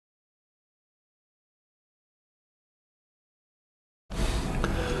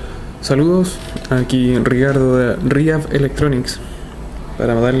Saludos, aquí Ricardo de RF Electronics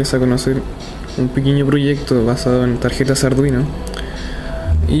para darles a conocer un pequeño proyecto basado en tarjetas Arduino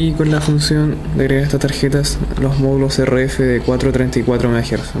y con la función de agregar a estas tarjetas los módulos RF de 434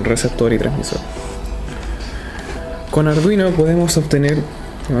 MHz, receptor y transmisor. Con Arduino podemos obtener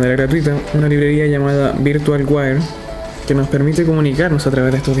de manera gratuita una librería llamada Virtual Wire que nos permite comunicarnos a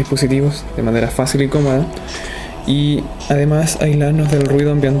través de estos dispositivos de manera fácil y cómoda y además aislarnos del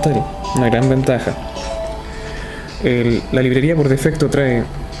ruido ambiental, una gran ventaja. La librería por defecto trae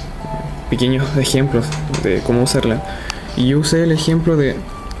pequeños ejemplos de cómo usarla y yo usé el ejemplo de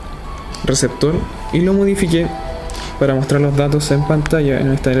receptor y lo modifiqué para mostrar los datos en pantalla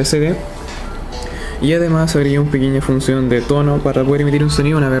en esta LCD y además agregué una pequeña función de tono para poder emitir un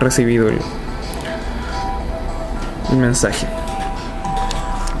sonido una vez recibido el mensaje.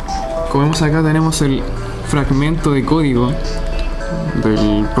 Como vemos acá tenemos el fragmento de código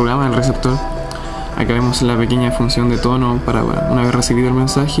del programa del receptor. Acá vemos la pequeña función de tono para una vez recibido el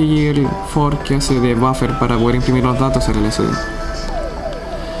mensaje y el for que hace de buffer para poder imprimir los datos en el LCD.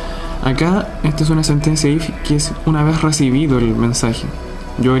 Acá esta es una sentencia if que es una vez recibido el mensaje.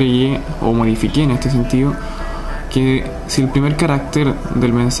 Yo agregué o modifiqué en este sentido que si el primer carácter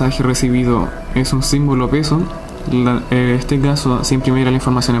del mensaje recibido es un símbolo peso, en este caso se imprimirá la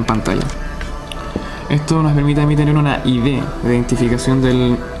información en pantalla. Esto nos permite a mí tener una ID de identificación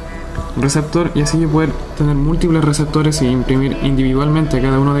del receptor y así poder tener múltiples receptores e imprimir individualmente a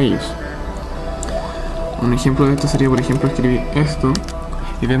cada uno de ellos. Un ejemplo de esto sería, por ejemplo, escribir esto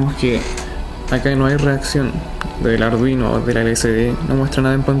y vemos que acá no hay reacción del Arduino o de la LCD, no muestra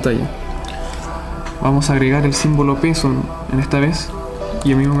nada en pantalla. Vamos a agregar el símbolo peso en esta vez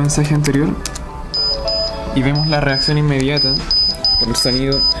y el mismo mensaje anterior y vemos la reacción inmediata por el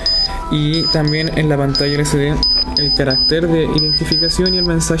sonido y también en la pantalla LCD el carácter de identificación y el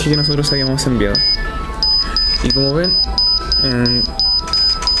mensaje que nosotros habíamos enviado. Y como ven, en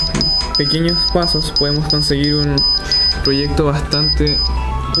pequeños pasos podemos conseguir un proyecto bastante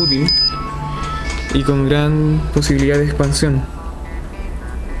útil y con gran posibilidad de expansión.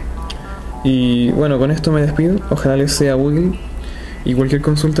 Y bueno, con esto me despido, ojalá les sea útil y cualquier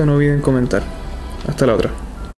consulta no olviden comentar. Hasta la otra.